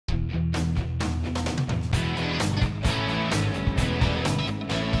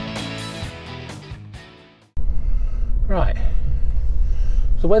Right.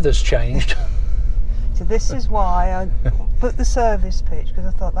 The weather's changed. So this is why I put the service pitch, because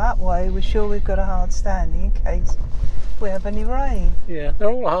I thought that way we're sure we've got a hard standing in case we have any rain. Yeah, they're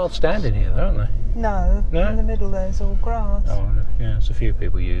all hard standing here, though, aren't they? No, in the middle there's all grass. Oh, yeah, there's a few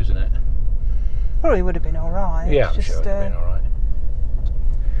people using it. Probably would have been alright. Yeah, I'm sure it would have been alright.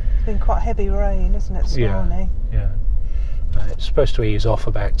 It's been quite heavy rain, isn't it, this morning? Yeah. It's supposed to ease off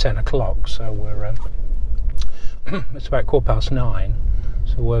about 10 o'clock, so we're it's about 9:15,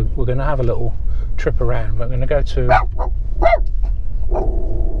 so we're going to have a little trip around. We're going to go to...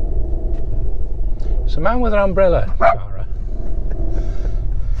 It's a man with an umbrella, Cara.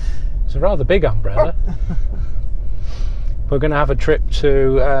 It's a rather big umbrella. We're going to have a trip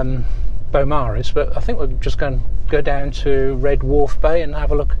to Beaumaris, but I think we're just going to go down to Red Wharf Bay and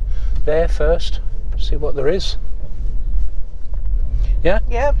have a look there first, see what there is. Yeah?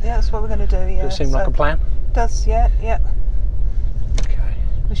 Yeah, that's what we're going to do, yeah. Does it seem like a plan? Does, yeah. Okay.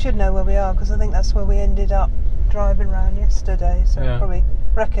 We should know where we are, because I think that's where we ended up driving around yesterday, so we'll probably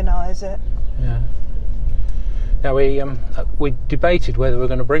recognise it. Yeah. Now we debated whether we're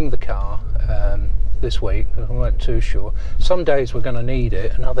going to bring the car this week, because we weren't too sure. Some days we're going to need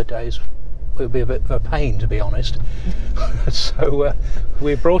it, and other days it'll be a bit of a pain, to be honest. So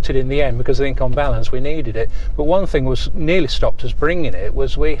we brought it in the end because I think on balance we needed it. But one thing was nearly stopped us bringing it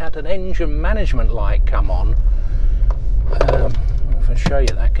was we had an engine management light come on. I don't know if I can show you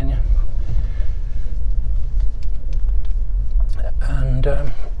that, can you?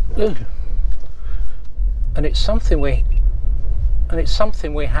 And it's something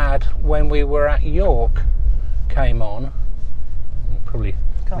we had when we were at York. Came on. You probably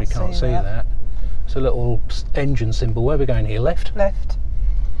can't see that. It's a little engine symbol. Where are we going here? Left? Left.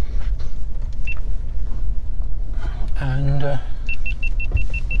 And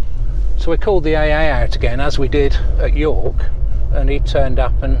so we called the AA out again, as we did at York, and he turned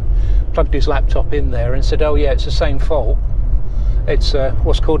up and plugged his laptop in there and said, oh yeah, it's the same fault. It's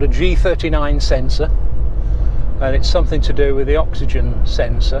what's called a G39 sensor, and it's something to do with the oxygen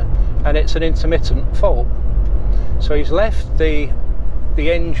sensor, and it's an intermittent fault. So he's left the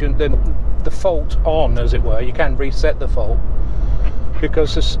engine, the fault on, as it were. You can reset the fault,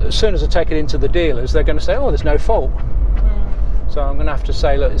 because as soon as I take it into the dealers, they're going to say, oh, there's no fault. So I'm going to have to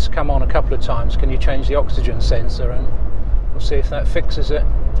say, look, it's come on a couple of times, can you change the oxygen sensor, and we'll see if that fixes it.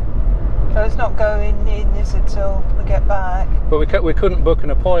 So it's not going in, is it, till we get back? But we couldn't book an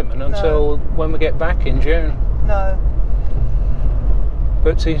appointment until when we get back in June. No.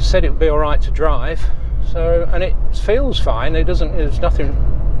 But he said it would be all right to drive. So, and it feels fine. There's nothing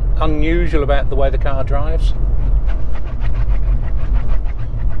unusual about the way the car drives.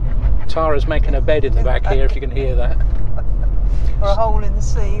 Tara's making a bed in the back here, if you can hear that. Or a hole in the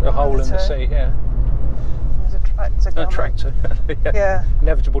seat. A hole in the seat, yeah. There's a tractor going. A tractor. Yeah.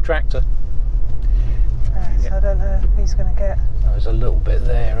 Inevitable tractor. So I don't know if he's going to get... Oh, there's a little bit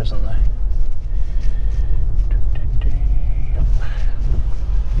there, isn't there?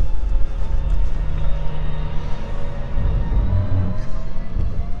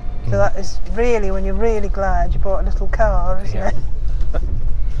 So that is really when you're really glad you bought a little car, isn't it?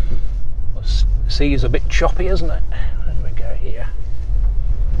 Well, sea is a bit choppy, isn't it? Where do we go here?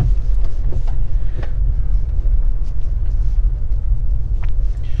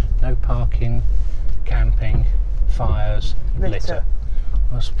 No parking, camping, fires, litter.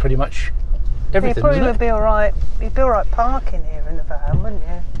 That's pretty much everything. You probably would be all right. You'd be all right parking here in the van, wouldn't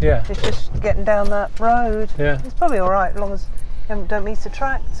you? Yeah. It's just getting down that road. Yeah. It's probably all right as long as you don't meet a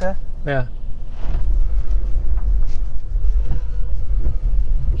tractor. Yeah.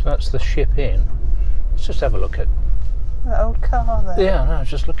 So that's the Ship Inn. Let's just have a look at that old car there. Yeah, no, I was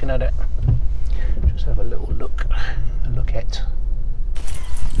just looking at it. Just have a little look. A look at.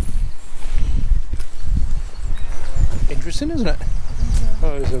 Interesting, isn't it? Mm-hmm.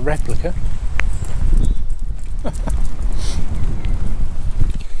 Oh, there's a replica.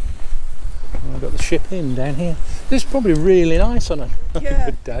 I've got the Ship Inn down here. This is probably really nice on a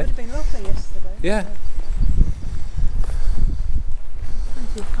good day. It would have been lovely yesterday. Yeah.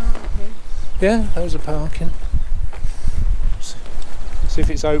 Plenty of parking. Yeah, those are parking. See if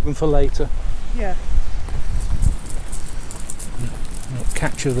it's open for later. Yeah. Not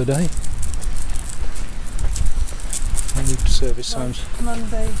catch of the day. Service times.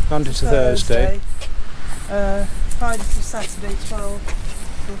 Monday to Thursday. Friday to Saturday, 12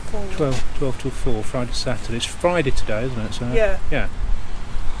 till 4. 12 till 4, Friday to Saturday. It's Friday today, isn't it? So, yeah. Yeah.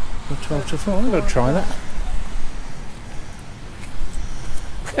 12 till 4. I'm going to try that.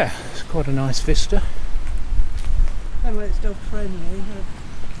 Yeah, it's quite a nice vista. And when it's dog friendly.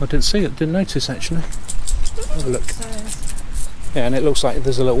 I didn't see it, didn't notice actually. Have a look. Yeah, and it looks like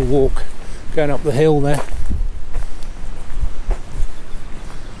there's a little walk going up the hill there.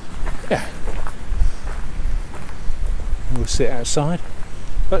 Yeah. We'll sit outside.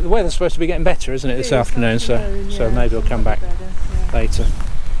 But the weather's supposed to be getting better, isn't it, this afternoon? So maybe we'll come back later.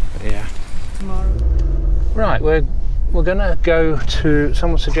 But yeah. Tomorrow. Right, we're going to go to,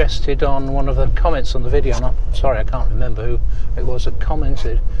 someone suggested on one of the comments on the video, and I'm sorry I can't remember who it was that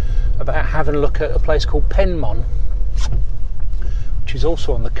commented, about having a look at a place called Penmon, which is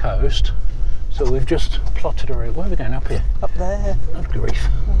also on the coast. So we've just plotted a route. Where are we going? Up here? Up there. Oh, grief.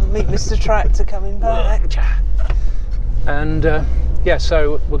 We'll meet Mr. Tractor coming back. And yeah,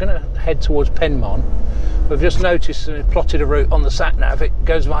 so we're going to head towards Penmon. We've just noticed and plotted a route on the sat nav. It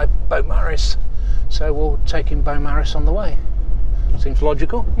goes via Beaumaris, so we'll take in Beaumaris on the way. Seems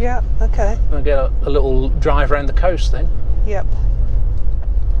logical. Yeah. Okay. We'll get a little drive around the coast then. Yep.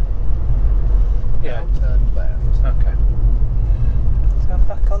 Yeah. Turn left. Okay. So I'm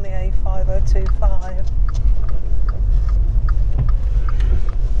back on the A5025.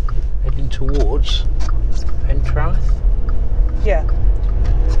 Heading towards Pentraeth. Yeah.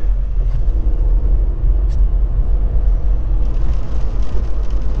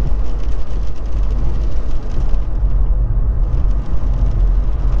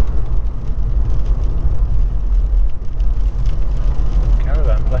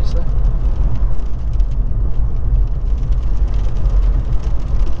 Caravan place there.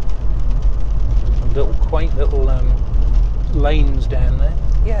 Some little quaint little lanes down there.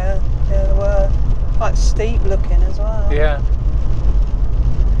 Yeah. Yeah, they were quite steep looking as well. Yeah.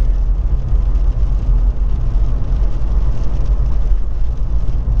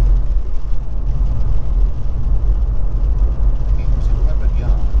 In 200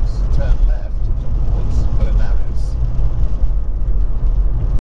 yards, turn left towards Beaumaris.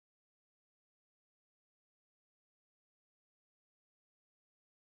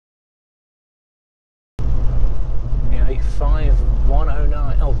 Yeah,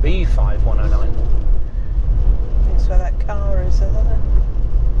 A5109. Oh, B5109. That's where that car is, isn't it?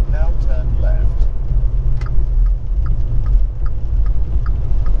 Now turn left.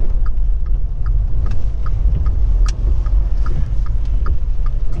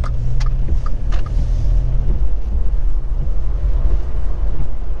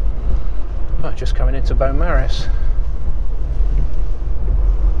 Oh, just coming into Beaumaris.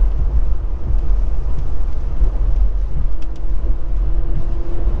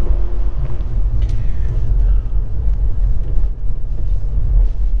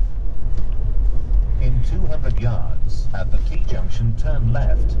 In 200 yards, at the T-junction, turn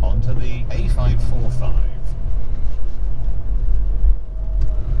left onto the A545.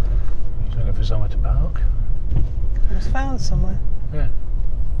 He's looking for somewhere to park. It was found somewhere. Yeah.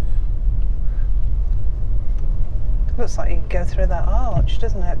 Looks like you can go through that arch,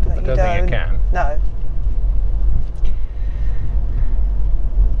 doesn't it? But I don't think you can. No.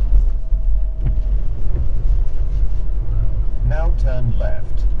 Now turn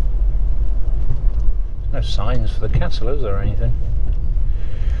left. No signs for the castle, is there, or anything?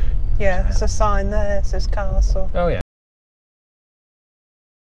 Yeah, there's a sign there. It says castle. Oh, yeah.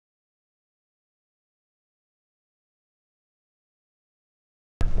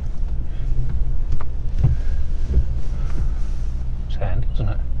 It's handy, isn't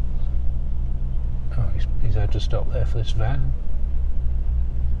it? Oh, he's had to stop there for this van.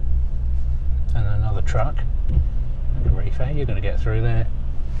 And another truck. Grief, how are you going to get through there?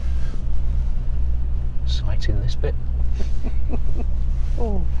 Sighting this bit.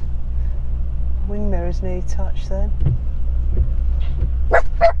 Oh, wing mirrors need touch then. I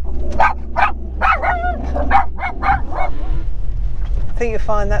think you'll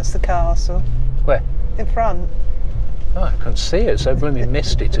find that's the castle. Where? In front. Oh, I can't see it, it's so blooming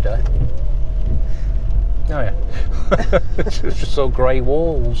misty today. Oh yeah. It's just all grey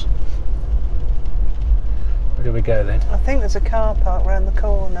walls. Where do we go then? I think there's a car park round the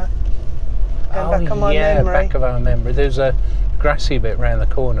corner. Going back on my yeah, memory. back of our memory. There's a grassy bit round the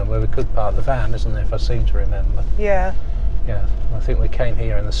corner where we could park the van, isn't there, if I seem to remember. Yeah. Yeah, I think we came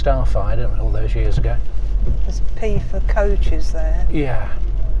here in the Starfire, didn't we, all those years ago? There's P for coaches there. Yeah.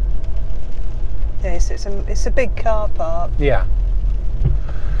 Yes, it's a big car park. Yeah.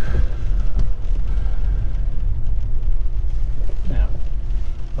 Yeah.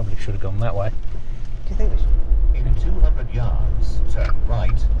 Probably should have gone that way. Do you think we should? In 200 yards, turn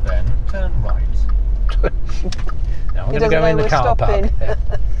right, then turn right. No, I'm He going to go doesn't in know the we're car stopping. park.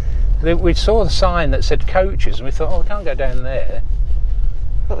 Yeah. We saw the sign that said coaches and we thought, oh, we can't go down there.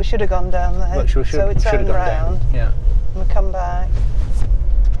 But we should have gone down there. But we should so we have turned gone round down. Yeah. and we come back.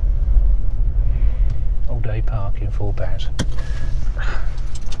 Oh day parking, £4.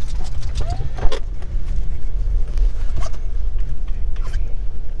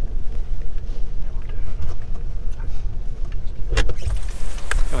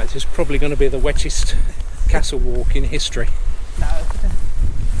 Right, this is probably going to be the wettest castle walk in history. No.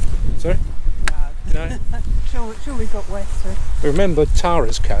 Sorry? No? Sure we got wet too. Remember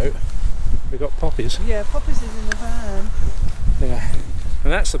Tara's coat? We got Poppy's. Yeah, Poppy's is in the van. Yeah.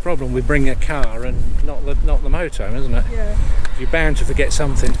 And that's the problem with bringing a car and not the motorhome, isn't it? Yeah. You're bound to forget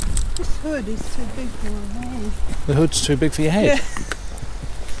something. This hood is too big for my head. The hood's too big for your head? Yeah.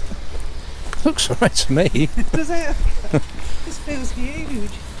 Looks alright to me. Does it? This feels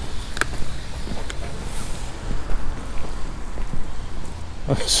huge.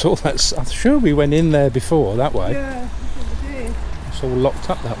 I saw that. I'm sure we went in there before that way. Yeah, I think we did. It's all locked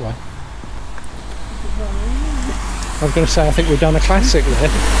up that way. I was going to say, I think we've done a classic there.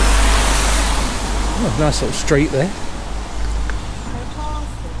 Oh, nice little street there.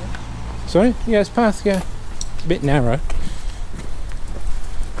 Sorry? Yeah, it's path, yeah. It's a bit narrow.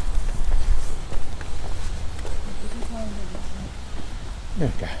 There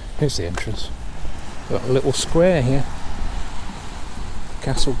we go. Here's the entrance. Got a little square here.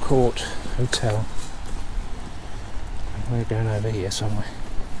 Castle Court Hotel. We're going over here somewhere.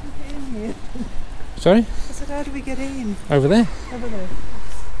 Get in here. Sorry? I said, how do we get in? Over there. Over there.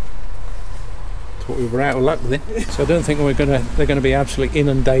 Thought we were out of luck with it. So I don't think they're going to be absolutely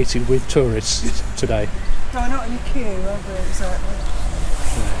inundated with tourists today. No, not in a queue, are they, exactly?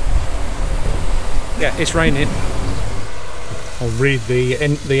 Yeah, it's raining. I'll read the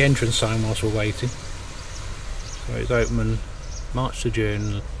entrance sign whilst we're waiting. So it's open March to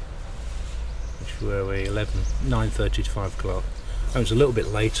June, which were we 9:30 to 5 o'clock. Oh, it was a little bit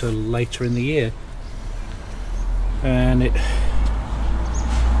later in the year, and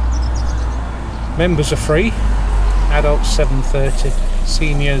members are free. Adults £7.30,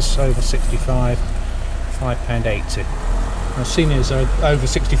 seniors over 65 £5.80. Now seniors are over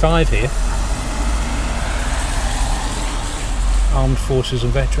 65 here. Armed Forces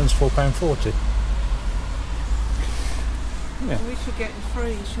and Veterans £4.40. Yeah. We should get it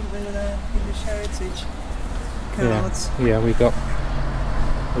free, shouldn't we, with our English Heritage cards? Yeah, we've got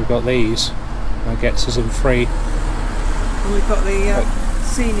these. That gets us in free. And we've got the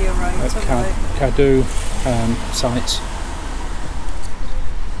senior rate, haven't we? Cadou sites.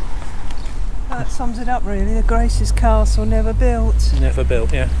 That sums it up really. The Grace's Castle never built. Never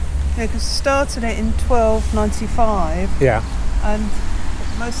built, yeah. Yeah, because started it in 1295. Yeah. And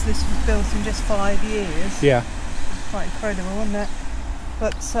most of this was built in just 5 years. Yeah. Quite incredible, wasn't it?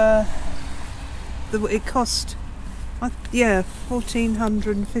 But it cost,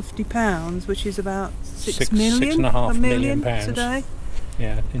 £1,450, which is about £6 million. £6.5 million today.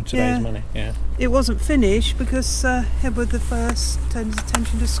 Yeah, in today's money. Yeah. It wasn't finished because Edward I turned his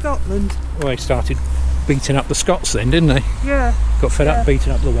attention to Scotland. Well, he started beating up the Scots then, didn't he? Yeah. Got fed up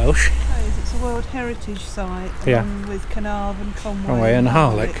beating up the Welsh. It's a World Heritage Site, along with Carnarvon, Conway and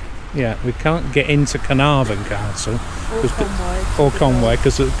Harlech. Yeah, we can't get into Carnarvon Castle or Conway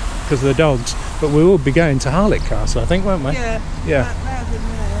because of the dogs, but we will be going to Harlech Castle, I think, won't we? Yeah. Yeah.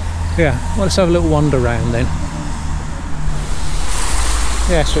 Yeah. Well, let's have a little wander round then.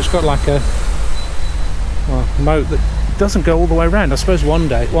 Yeah, so it's got like a moat that doesn't go all the way around. I suppose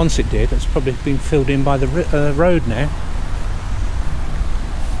once it did. It's probably been filled in by the road now.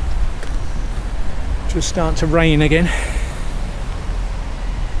 Just start to rain again.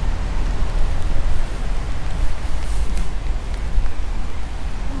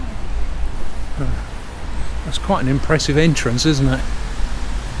 That's quite an impressive entrance, isn't it?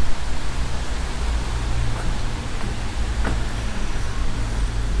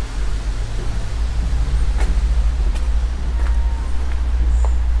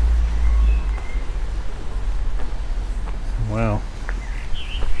 Wow.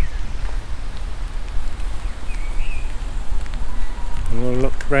 We'll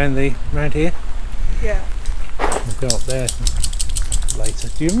look round here. Yeah. We'll go up there later.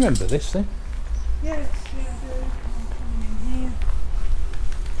 Do you remember this thing? Yes, yeah, I do. I'm coming in here.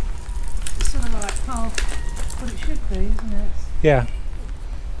 It's sort of like half what it should be, isn't it? Yeah.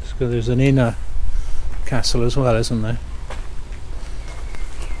 So there's an inner castle as well, isn't there?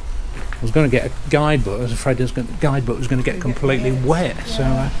 I was going to get a guidebook. I was afraid the guidebook was going to get completely wet, yeah.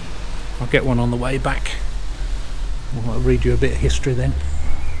 So I'll get one on the way back. I'll read you a bit of history then.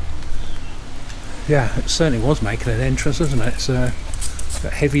 Yeah, it certainly was making an entrance, isn't it? It's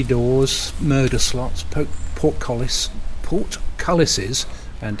got heavy doors, murder slots, portcullises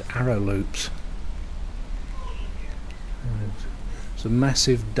and arrow loops. It's a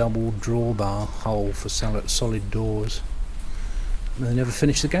massive double drawbar hole for solid doors. And they never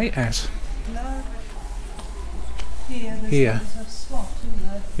finished the gatehouse. No. There's a slot, isn't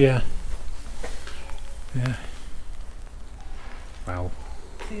there? Yeah. Yeah. Wow.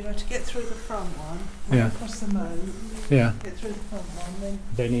 So you have to get through the front one, Yeah. across the moat, Yeah. get through the front one,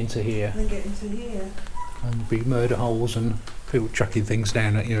 Then into here. then get into here. And be murder holes and people chucking things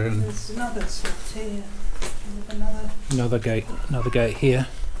down at you. And There's another slot here. And another gate here.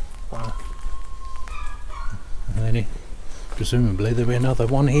 Wow. And then presumably there'll be another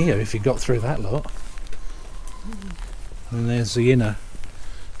one here if you got through that lot. And there's the inner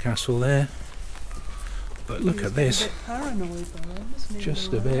castle there. But look at this. A bit paranoid by him, isn't he?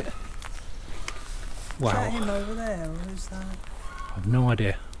 Just a bit. Is that Wow. him over there, or is that? I've no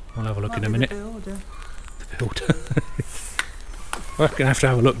idea. We'll have a look in a minute. The builder. The builder. Well, I'm going to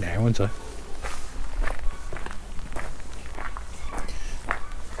have a look now, won't I?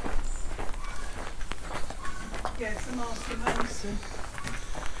 Yeah, it's the master mason.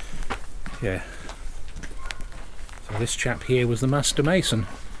 Yeah. So this chap here was the master mason.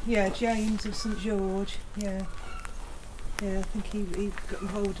 Yeah, James of St George. Yeah. Yeah, I think he got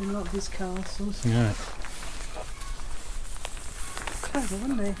involved in a lot of his castles. Yeah. Clever,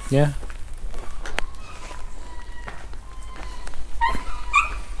 wasn't he? Yeah.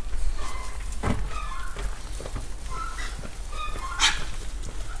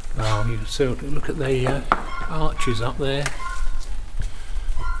 Oh, you so look at the arches up there.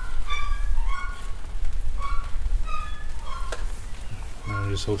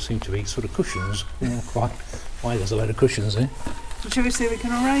 These all seem to be sort of cushions. Not quite. Why there's a load of cushions there? Shall we see if we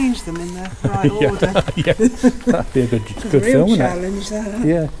can arrange them in the right order? Yeah, that'd be a good It's good a real film, challenge, that.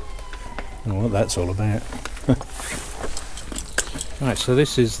 Yeah. I don't know what that's all about. Right, so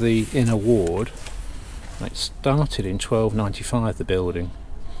this is the inner ward. It started in 1295, the building.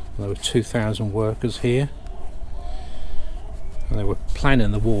 There were 2,000 workers here. And they were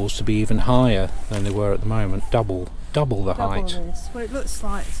planning the walls to be even higher than they were at the moment, double the height. This. Well, it looks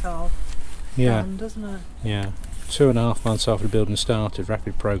like it's half done, doesn't it? Yeah. 2.5 months after the building started,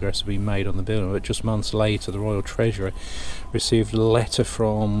 rapid progress had been made on the building, but just months later the Royal Treasury received a letter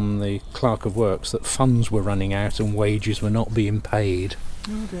from the Clerk of Works that funds were running out and wages were not being paid.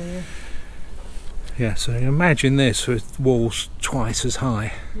 Oh dear. Yeah, so imagine this with walls twice as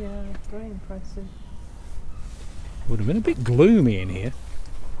high. Yeah, very impressive. Would have been a bit gloomy in here.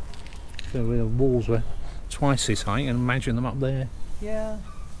 So the walls were twice this height, and imagine them up there. Yeah.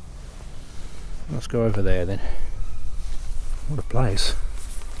 Let's go over there then. What a place.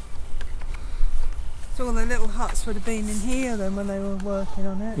 So all the little huts would have been in here then when they were working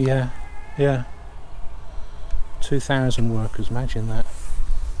on it. Yeah, yeah. 2,000 workers, imagine that.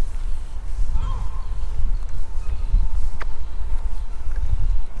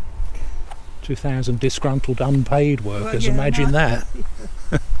 $2,000 disgruntled unpaid workers, yeah, imagine that.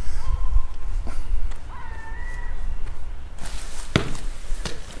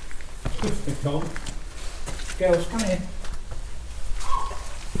 Girls, come here.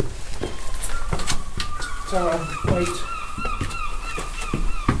 Sarah, wait.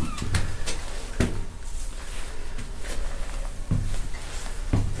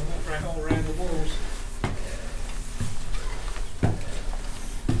 All around the walls.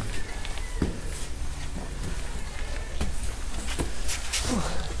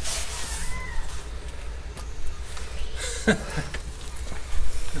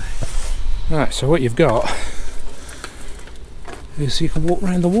 Right, so what you've got is you can walk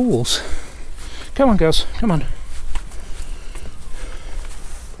around the walls. Come on, girls, come on.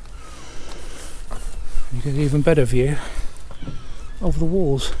 You get an even better view of the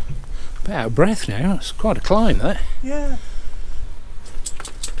walls. A bit out of breath now, it's quite a climb, that. Yeah.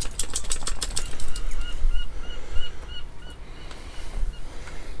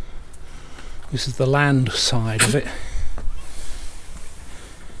 This is the land side of it.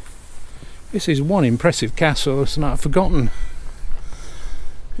 This is one impressive castle it's not forgotten.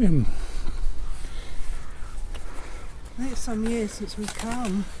 I think it's some years since we've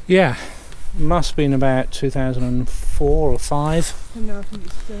come. Yeah, must have been about 2004 or 5. No, I think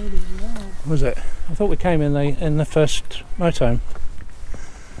it's earlier than that. Was it? I thought we came in the first motorhome.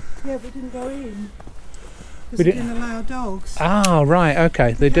 Yeah, but we didn't go in. We Because they didn't- didn't allow dogs. Ah, right,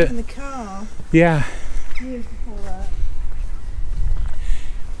 okay. They We do. in the car Yeah. years before that.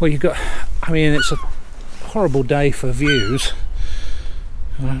 Well, you've got. I mean, it's a horrible day for views.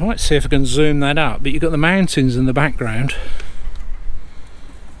 I might see if I can zoom that up, but you've got the mountains in the background.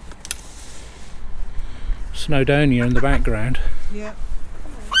 Snowdonia in the background. Yeah.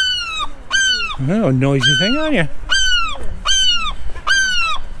 Oh, a noisy thing, aren't you?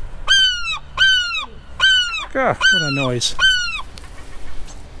 God, what a noise.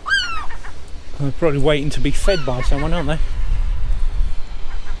 They're probably waiting to be fed by someone, aren't they?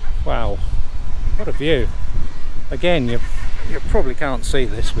 Wow, what a view. Again, you probably can't see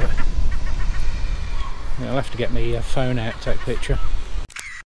this, but I'll have to get my phone out to take a picture.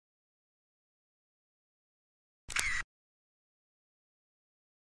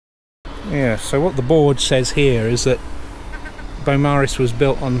 Yeah, so what the board says here is that Beaumaris was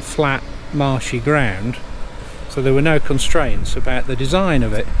built on flat, marshy ground, so there were no constraints about the design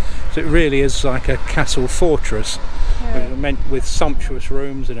of it. So it really is like a castle fortress, meant with sumptuous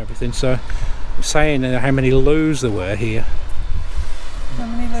rooms and everything. So I'm saying how many loos there were here. How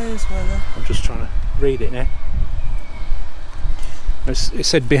many loos were there? I'm just trying to read it now. It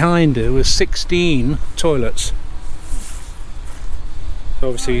said behind it was 16 toilets. So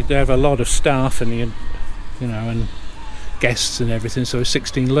obviously they have a lot of staff and you know, and guests and everything, so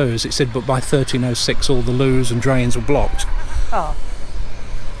 16 loos. It said, but by 1306 all the loos and drains were blocked. Oh.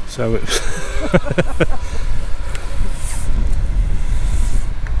 So it was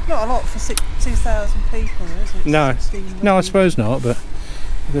not a lot for 2,000 people, is it? no, no, I suppose not, but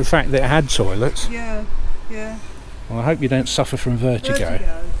the fact that it had toilets. Yeah, yeah. Well, I hope you don't suffer from vertigo.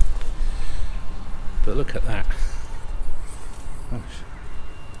 But look at that.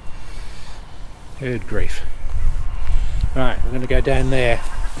 Good grief. Right, we're going to go down there.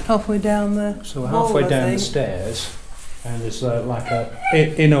 Halfway down the So we're halfway down the stairs, and there's like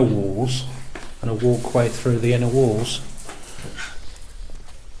inner walls and a walkway through the inner walls.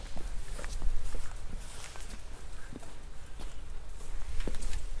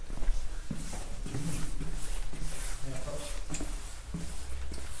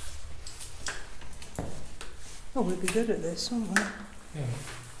 Oh, we'd be good at this, wouldn't we? Yeah.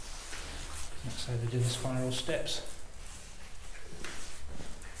 That's how they do the spiral steps.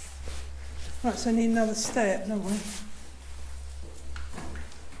 Right, so we need another step, don't we?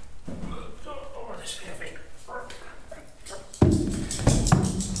 Oh, this is heavy.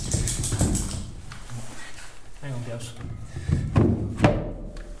 Hang on, girls.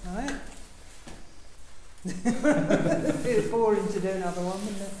 Right. It's boring to do another one,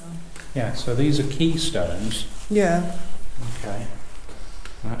 wouldn't it? Oh. Yeah, so these are keystones. Yeah. Okay.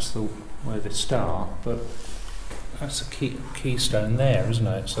 That's the where they start, but that's a keystone there, isn't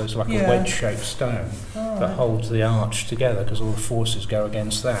it? So it's like a wedge-shaped stone that holds the arch together because all the forces go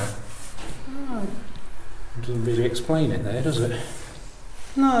against that. Right. It doesn't really explain it there, does it?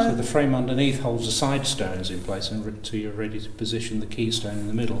 No. So the frame underneath holds the side stones in place until you're ready to position the keystone in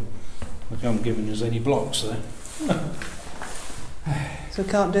the middle. I haven't given us any blocks there. So we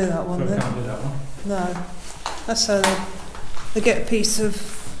can't do that one So then? we can't do that one. No. That's so they get a piece of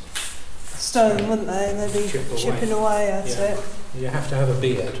stone, wouldn't they? And they'd be chipping away at it. You have to have a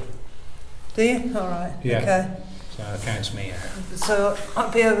beard. Do you? Alright. Yeah. Okay. So that counts me out. So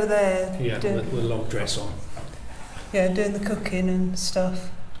I'll be over there. Yeah, with a log dress on. Yeah, doing the cooking and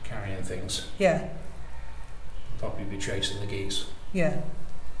stuff. Carrying things. Yeah. Probably be chasing the geese. Yeah.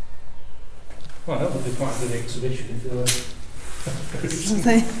 Well, that would be quite a good exhibition if there were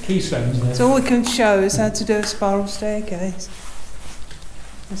keystones there. So all we can show is how to do a spiral staircase.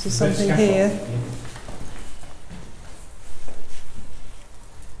 This is something here.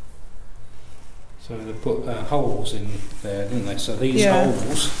 So they put holes in there, didn't they? So these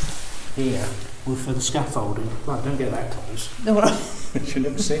holes here were for the scaffolding. Right, don't get that close. No, You should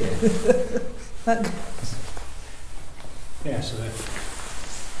never see it. Yeah, so they're...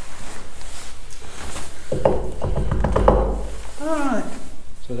 Alright.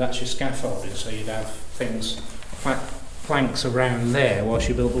 So that's your scaffolding, so you'd have things, planks around there whilst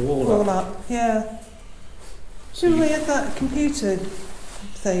you built the wall All up. up, yeah. Didn't we have that computer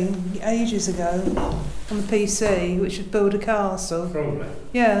thing ages ago on the PC, which would build a castle? Probably.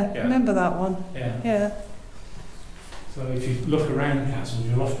 Yeah, remember that one? Yeah. Yeah. So if you look around castles,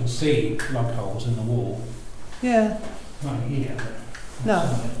 you'll often see log holes in the wall. Yeah. Not here. No.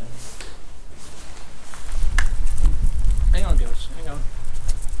 Hang on, girls. Hang on.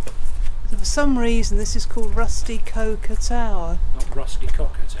 For some reason, this is called Rusty Coker Tower. Not Rusty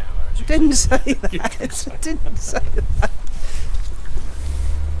Cocker Tower. As you Didn't say. say that. Didn't say that.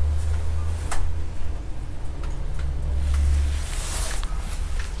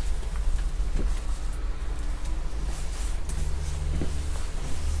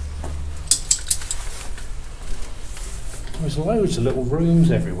 There's loads of little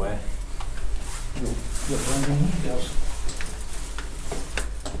rooms everywhere. Look around here, girls.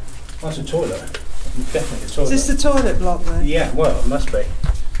 That's a toilet. Definitely a toilet. Is this the toilet block then? Yeah, well, it must be.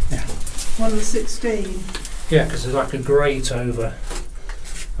 Yeah. One of the 16. Yeah, because there's like a grate over,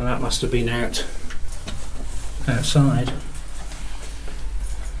 and that must have been out outside.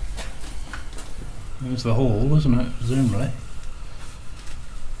 There's the hall, isn't it? Presumably.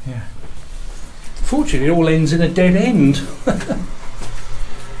 Yeah. Fortunately, it all ends in a dead end.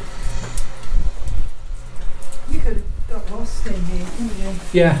 You could have got lost in here, couldn't you?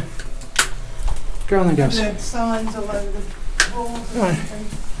 Yeah. Go on then, guys. There's signs all over the walls. Right. I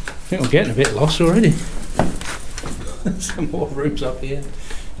think we're getting a bit lost already. Some more rooms up here.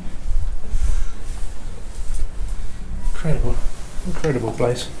 Incredible. Incredible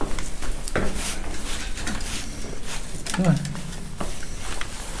place. Right.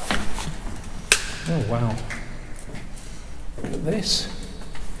 Oh wow. Look at this.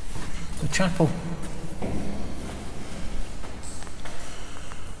 The chapel.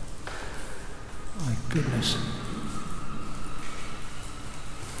 My goodness.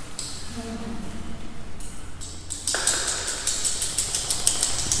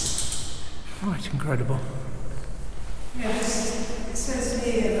 Right, incredible. Yes, it says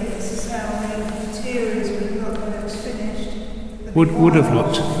here that this is how the interiors would look when it was finished. Would have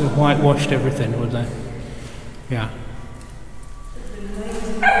looked. They've whitewashed everything, would they? Yeah.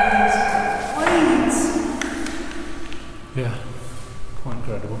 Yeah. Quite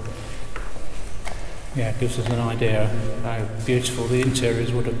incredible. Yeah, it gives us an idea how beautiful the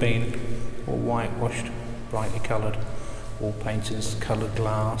interiors would have been, all whitewashed, brightly coloured, all paintings, coloured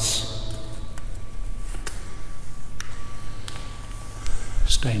glass.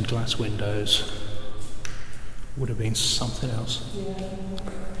 Stained glass windows. Would have been something else. Yeah.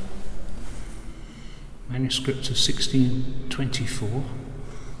 Manuscript of 1624,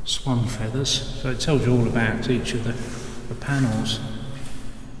 swan feathers. So it tells you all about each of the panels.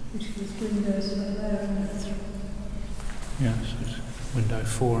 Which is windows over there. Yeah, so it's window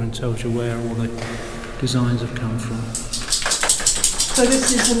 4 and tells you where all the designs have come from. So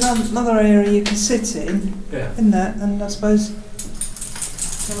this is another area you can sit in, Yeah. isn't it? And I suppose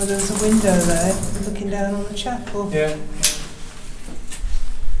there's a window there looking down on the chapel. Yeah.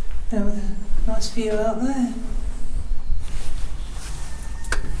 Yeah, with a nice view out there.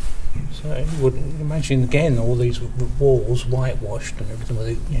 So you would imagine again all these walls whitewashed and everything with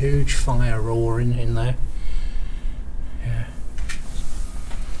a huge fire roaring in there. Yeah.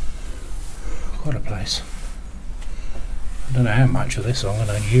 Quite a place. I don't know how much of this I'm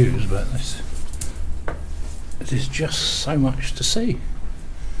going to use, but there's just so much to see.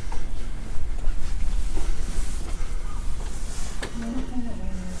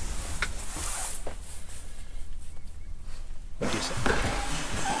 What do you say?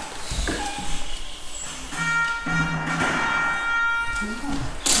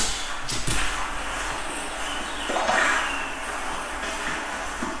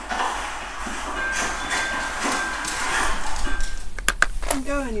 Can't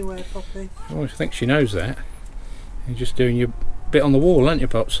go anywhere, Poppy. Oh, I think she knows that. You're just doing your bit on the wall, aren't you,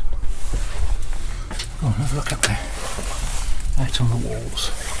 Pops? Go on, have a look up there. Out on the walls.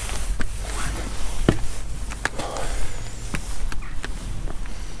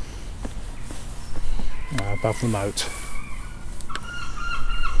 Above the moat.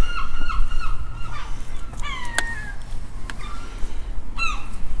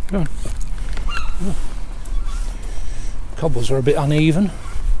 Go on. Oh. Cobbles are a bit uneven.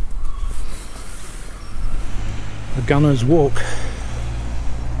 The gunner's walk.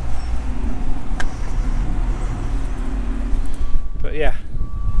 But yeah,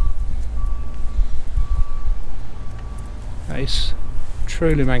 that is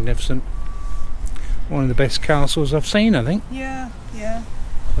truly magnificent. One of the best castles I've seen, I think. Yeah, yeah.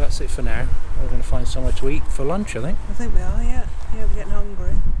 So that's it for now. We're going to find somewhere to eat for lunch, I think. I think we are, yeah. Yeah, we're getting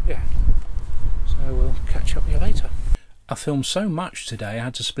hungry. Yeah. So we'll catch up with you later. I filmed so much today I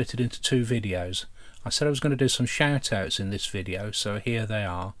had to split it into 2 videos. I said I was going to do some shout outs in this video, so here they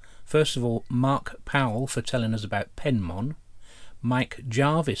are. First of all, Mark Powell for telling us about Penmon, Mike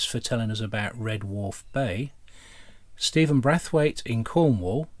Jarvis for telling us about Red Wharf Bay, Stephen Brathwaite in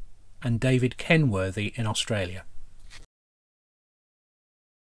Cornwall, and David Kenworthy in Australia.